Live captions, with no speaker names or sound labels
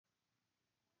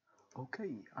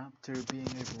Okay, after being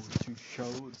able to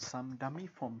show some dummy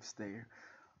forms there,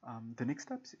 the next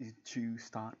steps is to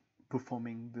start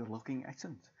performing the login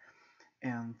actions.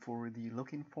 And for the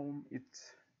login form,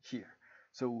 it's here.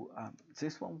 So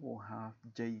this one will have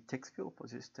J text field for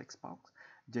this text box,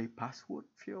 J password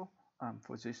field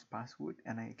for this password,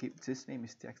 and I give this name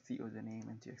is txt username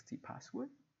and txt password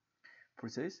for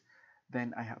this.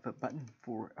 Then I have a button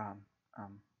for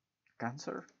um,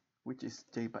 cancer, which is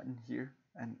J button here,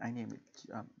 and I name it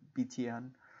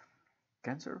BTN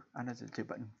cancer, another J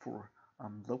button for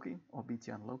login or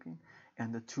BTN login,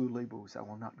 and the two labels. I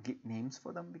will not give names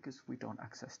for them because we don't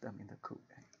access them in the code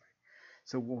anyway.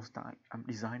 So we'll start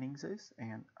designing this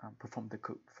and perform the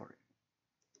code for it.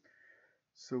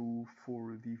 So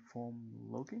for the form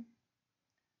login,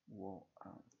 we'll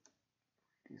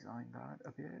design that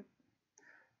a bit.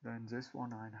 Then this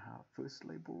one I have first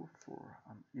label for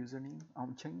username.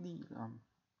 I'll change the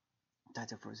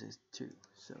title for this too.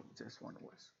 So this one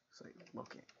was say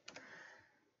login.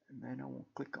 And then I will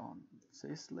click on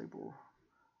this label.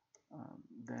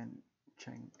 Then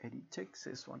change edit text.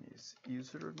 This one is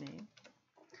username.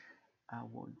 I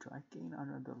will drag in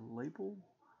another label,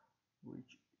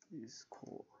 which is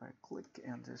called right click,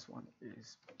 and this one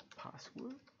is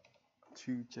password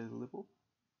to J label.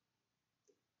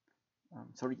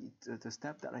 Sorry, the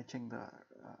step that I changed the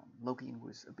login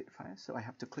was a bit fast, so I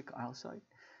have to click outside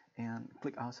and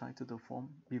click outside to the form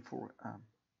before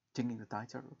changing the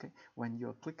title. Okay, when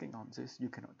you're clicking on this, you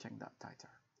cannot change that title,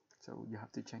 so you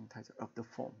have to change title of the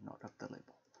form, not of the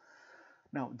label.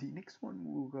 Now the next one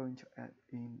we're going to add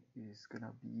in is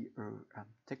gonna be a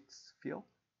text field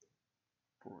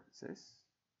for this.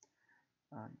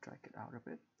 Drag it out a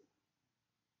bit.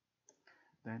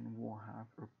 Then we'll have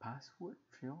a password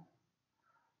field.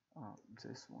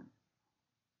 This one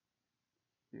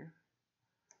here.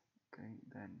 Okay,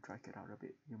 then drag it out a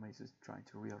bit. You may just try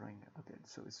to rearrange it a bit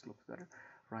so it looks better.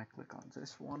 Right click on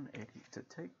this one, edit the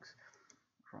text.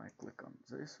 Right click on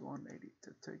this one, edit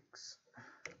the text.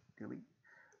 Delete.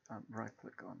 Right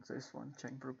click on this one,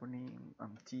 change variable name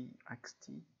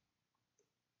txt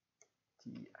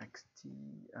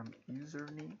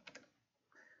username.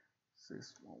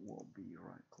 This one will be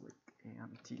right click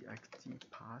and txt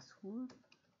password.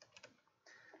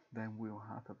 Then we'll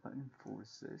have a button for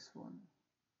this one.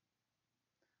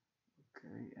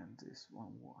 Okay, and this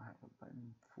one will have a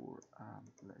button for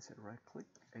let's say right click,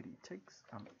 edit text,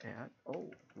 add.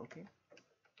 Oh, okay.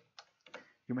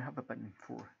 You may have a button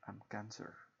for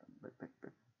cancer.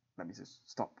 Let me just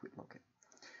stop with login.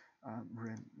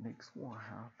 Then next we'll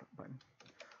have a button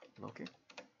login.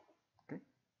 Okay.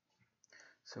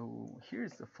 So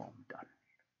here's the form done.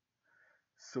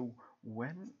 So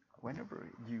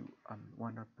whenever you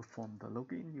want to perform the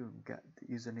login, you get the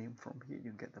username from here,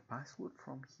 you get the password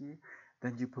from here,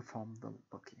 then you perform the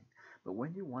login. But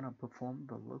when you want to perform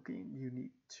the login, you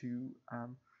need to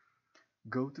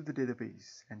go to the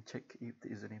database and check if the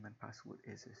username and password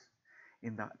exists.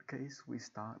 In that case, we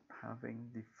start having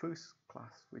the first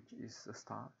class, which is the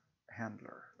staff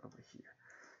handler over here.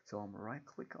 So I'm right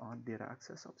click on data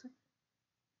access object.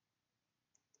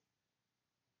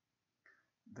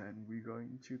 Then we're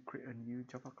going to create a new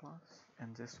Java class,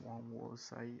 and this one will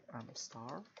say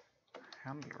star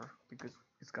handler because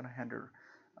it's gonna handle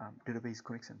database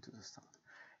connection to the staff.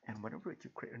 And whenever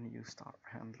you create a new staff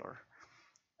handler,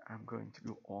 I'm going to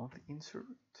do all the insert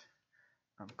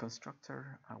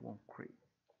constructor. I will create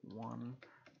one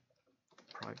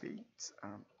private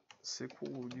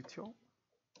SQL util.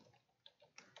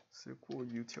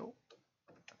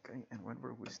 Okay, and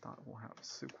whenever we start, we'll have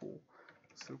SQL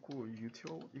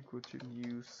util equal to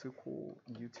new SQL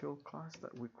util class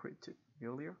that we created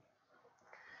earlier.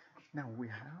 Now we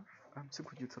have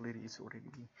SQL utilities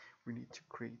already. We need to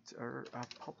create a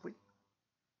public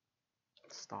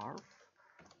staff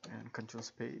and control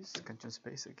space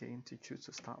again to choose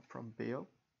a start from BO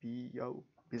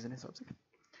business object.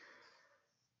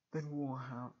 Then we'll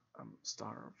have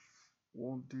staff.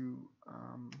 We'll do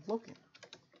login,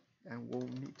 and we'll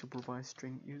need to provide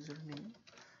string username,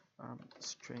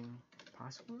 string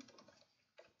password.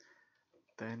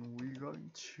 Then we're going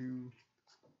to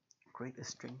create a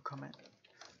string command,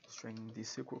 string the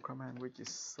SQL command, which is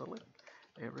select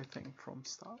everything from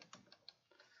start.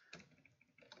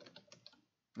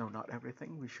 No, not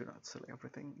everything. We should not select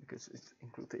everything because it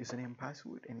includes the username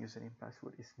password, and username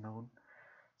password is known.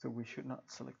 So we should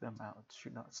not select them out,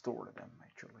 should not store them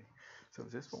actually. So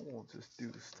this one will just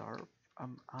do star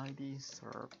ID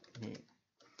star name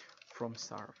from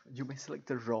star. You may select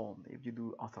the role if you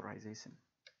do authorization.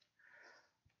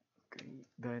 Okay,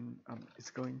 then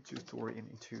it's going to store it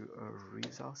into a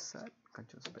result set,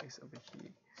 control space over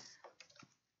here,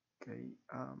 Okay,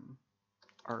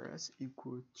 rs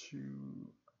equal to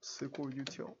SQL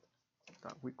util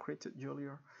that we created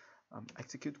earlier.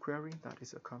 Execute query, that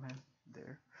is a command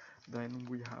there. Then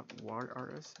we have var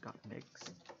rs dot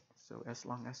next. So as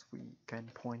long as we can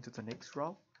point to the next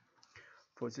row,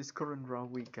 for this current row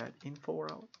we get info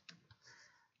row.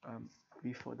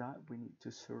 Before that we need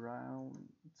to surround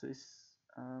this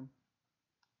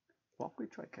block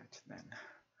with try catch then.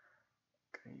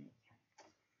 Okay,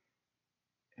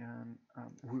 and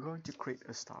we're going to create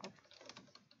a stop.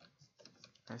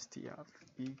 stf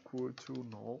equal to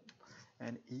null,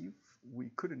 and if we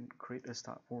couldn't create a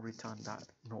stop, we'll return that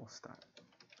null stop.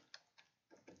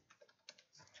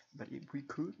 But if we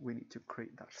could, we need to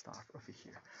create that stop over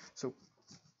here. So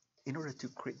in order to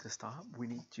create the stop, we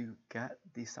need to get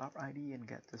the stop ID and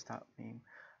get the stop name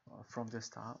from the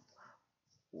stop,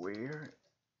 where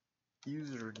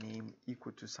username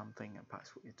equal to something and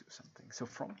password equal to something. So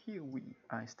from here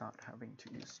I start having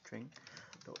to use string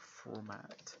dot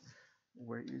format,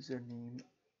 where username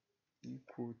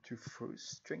equal to first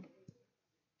string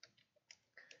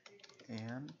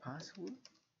and password.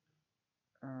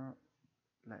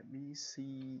 Let me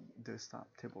see the start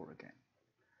table again.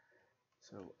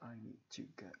 So I need to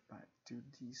get back to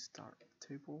the start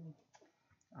table.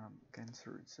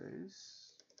 Cancer says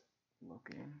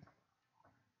login.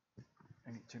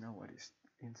 I need to know what is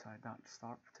inside that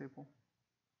start table.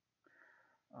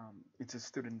 It's a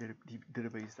student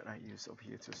database that I use over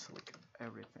here to select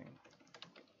everything.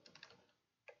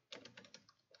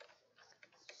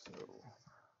 So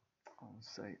I'll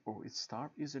say, oh, it's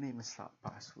start username and start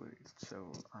password.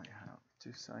 So I have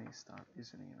to say start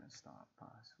username and start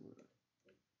password.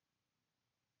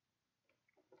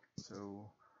 So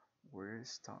where's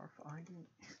start ID?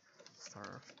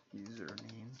 Start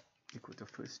username equal to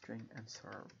first string and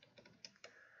start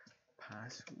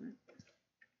password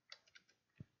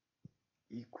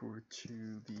equal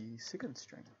to the second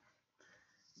string,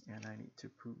 and I need to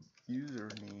put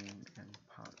username and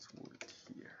password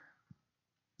here.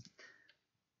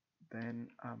 Then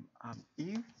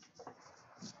if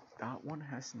that one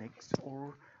has next,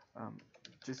 or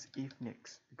just if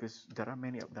next, because there are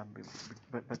many of them,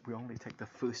 but we only take the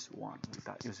first one with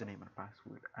that username and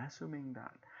password, assuming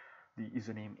that the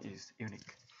username is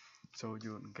unique. So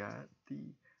you'll get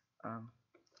the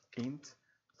int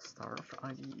start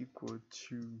ID equal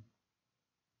to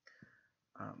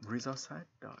result set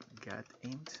dot get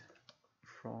int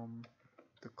from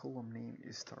the column name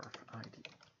is start ID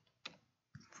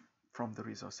from the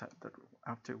result set that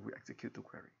after we execute the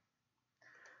query.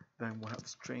 Then we have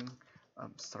string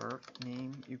start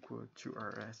name equal to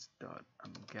rs dot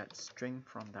get string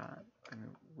from that,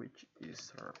 which is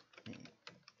start name.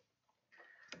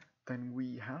 Then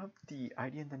we have the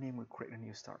ID and the name. We create a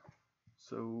new start.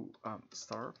 So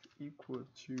start equal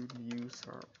to new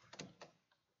start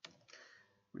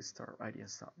with start ID and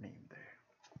start name there.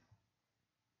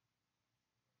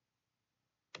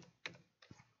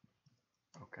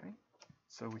 Okay,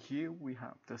 so here we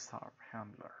have the start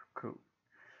handler code,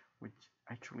 which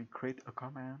actually create a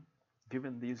command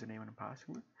given the username and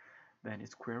password. Then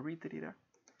it's query the data,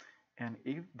 and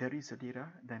if there is a data,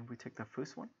 then we take the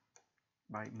first one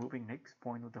by moving next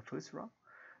point of the first row.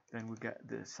 Then we get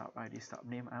the stop ID stop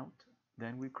name out.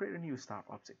 Then we create a new stop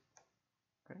object.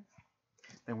 Okay,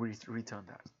 then we return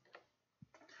that.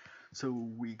 So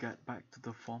we get back to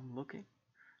the form login.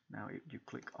 Now if you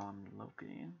click on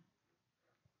login,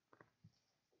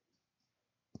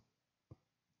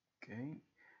 okay,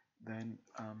 then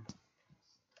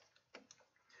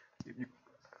if you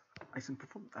I can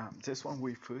perform this one.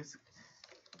 We first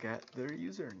get their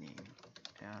username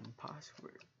and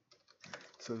password.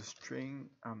 So string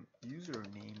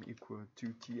username equal to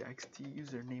txt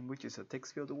username, which is a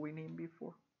text field that we named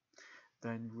before.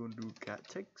 Then we'll do get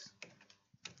text.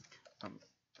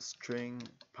 String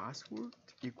password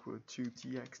equal to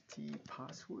txt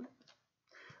password.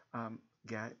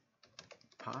 Get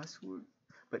password,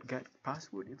 but get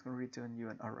password is going to return you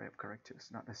an array of characters,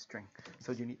 not a string.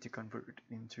 So you need to convert it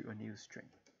into a new string.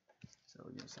 So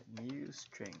you say new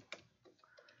string.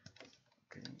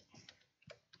 Okay.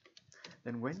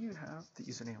 Then when you have the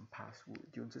username and password,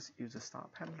 you just use a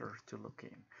stop handler to look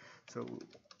in. So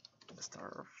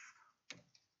start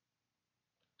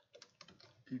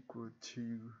equal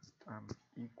to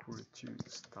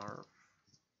start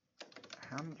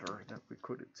handler that we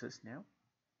coded just now.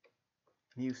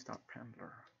 New stop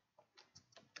handler.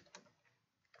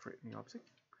 Create new object.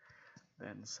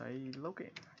 Then say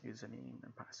login username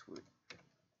and password.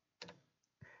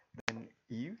 Then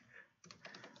if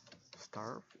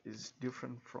start is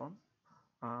different from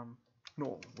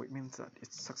null, which means that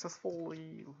it's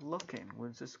successfully login.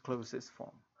 We'll just close this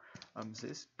form.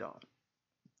 This dot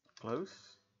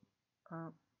close,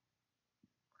 uh,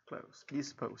 close,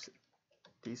 dispose it,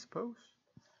 dispose.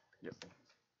 Yep.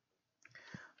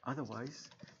 Otherwise,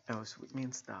 else it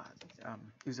means that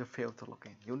user failed to log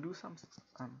in. You'll do some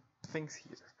things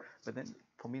here, but then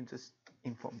for me, just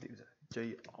inform the user.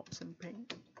 JOption pane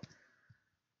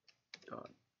dot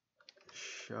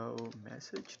show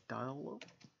message dialog.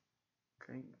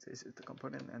 Okay, this is the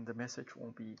component, and the message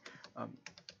will be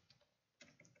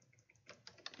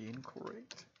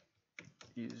incorrect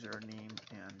username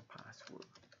and password.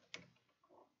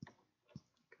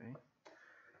 Okay.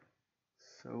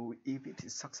 So if it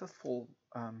is successful,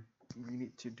 we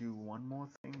need to do one more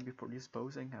thing before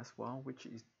disposing as well, which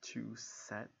is to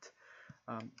set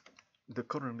the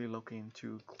currently login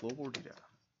to global data.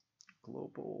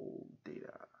 Global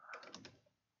data.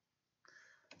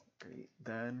 Okay,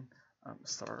 then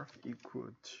start equal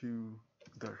to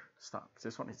the start.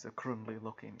 This one is a currently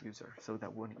login user, so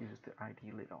that won't use the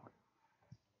ID later on.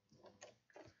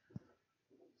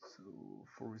 So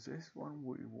for this one,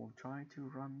 we will try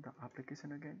to run the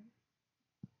application again.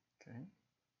 Okay.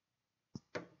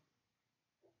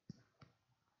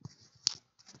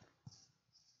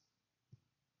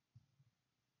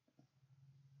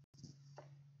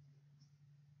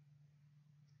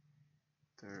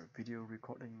 The video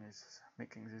recording is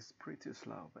making this pretty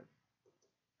slow, but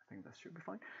I think that should be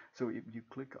fine. So if you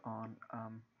click on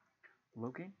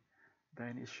login,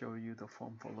 then it shows you the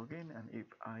form for login. And if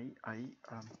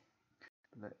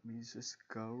let me just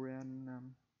go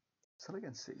and select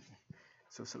and see.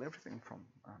 So select everything from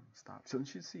start. So you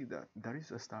should see that there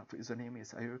is a start. Username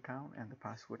is account and the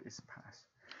password is pass.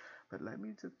 But let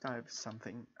me just type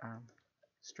something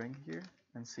strange here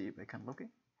and see if I can log in.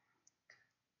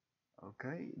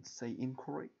 Okay, it's say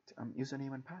incorrect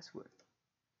username and password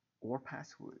or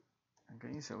password.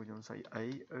 Okay, so you'll say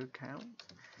account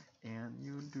and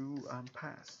you do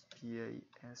pass,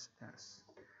 PASS.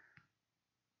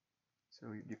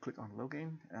 So you click on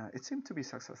login. It seems to be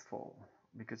successful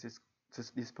because it's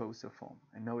just disposed the form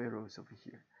and no errors over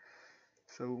here.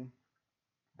 So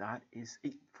that is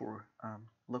it for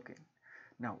login.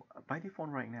 Now by default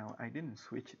right now I didn't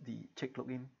switch the check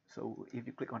login, so if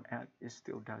you click on add it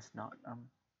still does not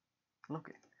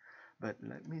login. But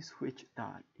let me switch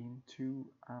that into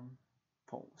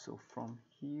false. So from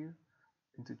here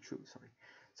into true, sorry.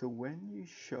 So when you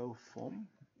show form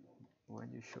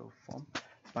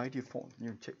by default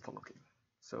you check for login,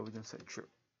 so we can say true.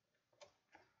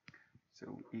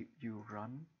 So if you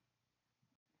run,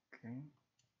 okay,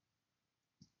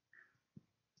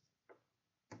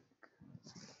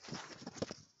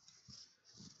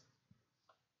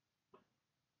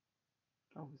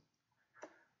 oh,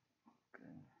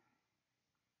 okay,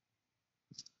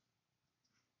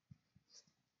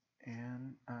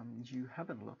 and you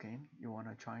haven't logged in, you want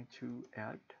to try to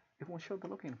add, it won't show the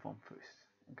login form first.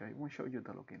 Okay, it won't show you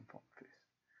the login form first.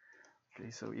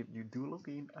 Okay, so if you do log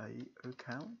in a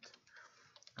account,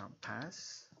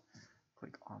 pass,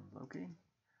 click on login,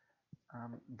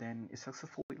 then it's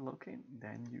successfully logged in,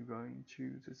 then you're going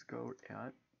to just go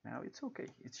add. Now it's okay,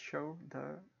 it's show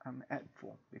the add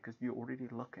form because you already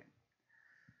logged in.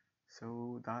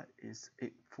 So that is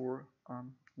it for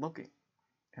login.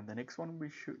 And the next one we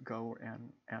should go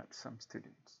and add some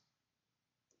students.